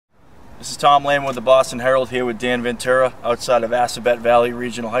This is Tom Layman with the Boston Herald here with Dan Ventura outside of Assabet Valley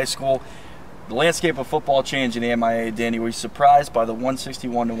Regional High School. The landscape of football changed in the MIAA. Danny, were you surprised by the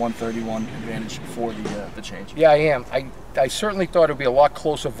 161 to 131 advantage for the change? Yeah, I am. I certainly thought it would be a lot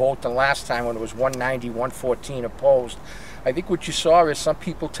closer vote than last time when it was 190, 114 opposed. I think what you saw is some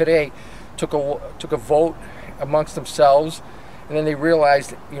people today took a vote amongst themselves, and then they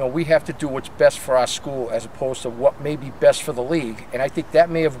realized, we have to do what's best for our school as opposed to what may be best for the league. And I think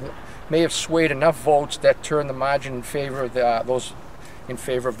that may have swayed enough votes that turned the margin in favor of those in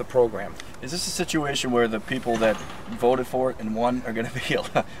favor of the program. Is this a situation where the people that voted for it and won are going to be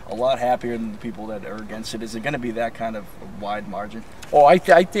a lot happier than the people that are against it? Is it going to be that kind of a wide margin? Oh, I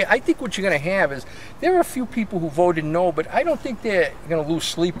think what you're going to have is there are a few people who voted no, but I don't think they're going to lose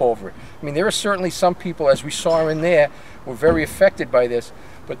sleep over it. I mean, there are certainly some people, as we saw in there, were very affected by this.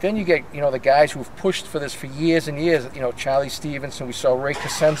 But then you get, the guys who've pushed for this for years and years. Charlie Stevenson. We saw Ray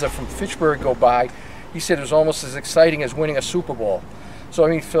Cosenza from Fitchburg go by. He said it was almost as exciting as winning a Super Bowl. So, I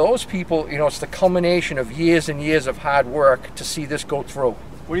mean, for those people, it's the culmination of years and years of hard work to see this go through.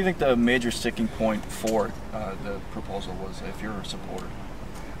 What do you think the major sticking point for the proposal was, if you're a supporter?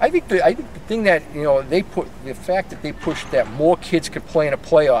 I think the thing that, the fact that they pushed that more kids could play in a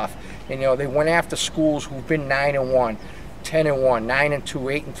playoff, and, they went after schools who've been 9-1, 10-1,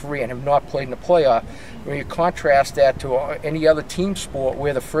 9-2, 8-3, and have not played in the playoff. When you contrast that to any other team sport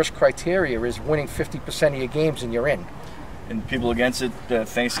where the first criteria is winning 50% of your games and you're in. And people against it,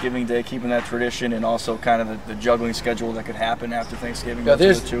 Thanksgiving Day, keeping that tradition, and also kind of the juggling schedule that could happen after Thanksgiving. Now,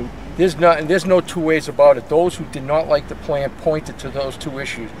 there's no two ways about it. Those who did not like the plan pointed to those two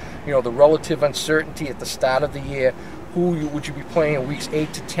issues. The relative uncertainty at the start of the year, would you be playing in weeks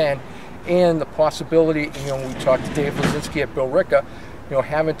 8 to 10, and the possibility, when we talked to Dave Lazinski at Bill Ricka,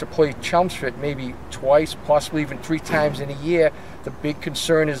 having to play Chelmsford maybe twice, possibly even 3 times in a year. The big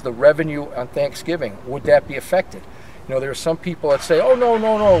concern is the revenue on Thanksgiving. Would that be affected? There are some people that say, oh, no, it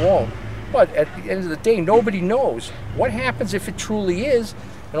won't. But at the end of the day, nobody knows. What happens if it truly is,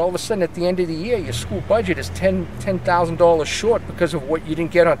 and all of a sudden at the end of the year, your school budget is $10,000 short because of what you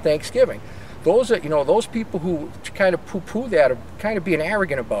didn't get on Thanksgiving? Those are, those people who kind of poo-poo that are kind of being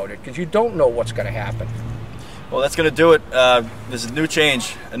arrogant about it because you don't know what's going to happen. Well, that's going to do it. There's a new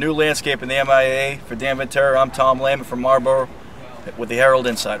change, a new landscape in the MIAA. For Dan Ventura, I'm Tom Layman from Marlboro with the Herald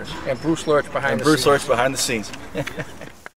Insiders. And Bruce Lurch behind the scenes. Bruce Lurch behind the scenes.